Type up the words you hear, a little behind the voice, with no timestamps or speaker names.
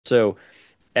So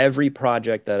every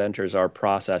project that enters our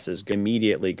processes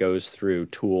immediately goes through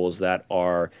tools that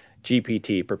are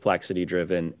GPT perplexity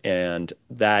driven, and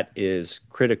that is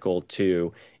critical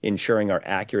to ensuring our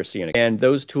accuracy. And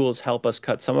those tools help us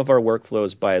cut some of our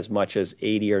workflows by as much as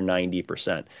 80 or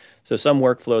 90%. So some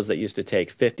workflows that used to take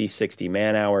 50, 60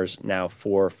 man hours, now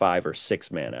 4, 5, or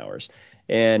 6 man hours.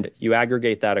 And you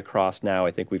aggregate that across now,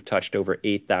 I think we've touched over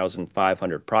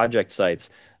 8,500 project sites.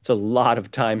 It's a lot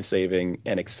of time saving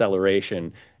and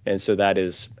acceleration. And so that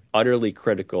is utterly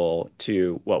critical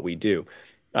to what we do.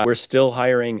 We're still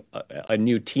hiring a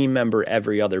new team member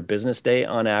every other business day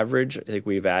on average. I think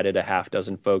we've added a half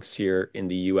dozen folks here in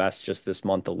the US just this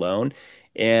month alone.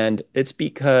 And it's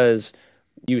because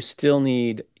you still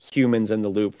need humans in the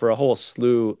loop for a whole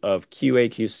slew of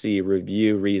QA/QC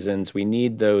review reasons. We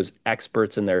need those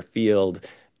experts in their field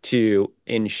to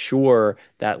ensure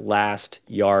that last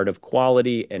yard of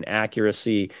quality and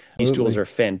accuracy. These tools Absolutely. are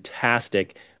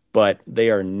fantastic, but they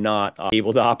are not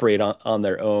able to operate on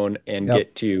their own and Yep.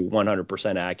 get to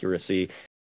 100% accuracy.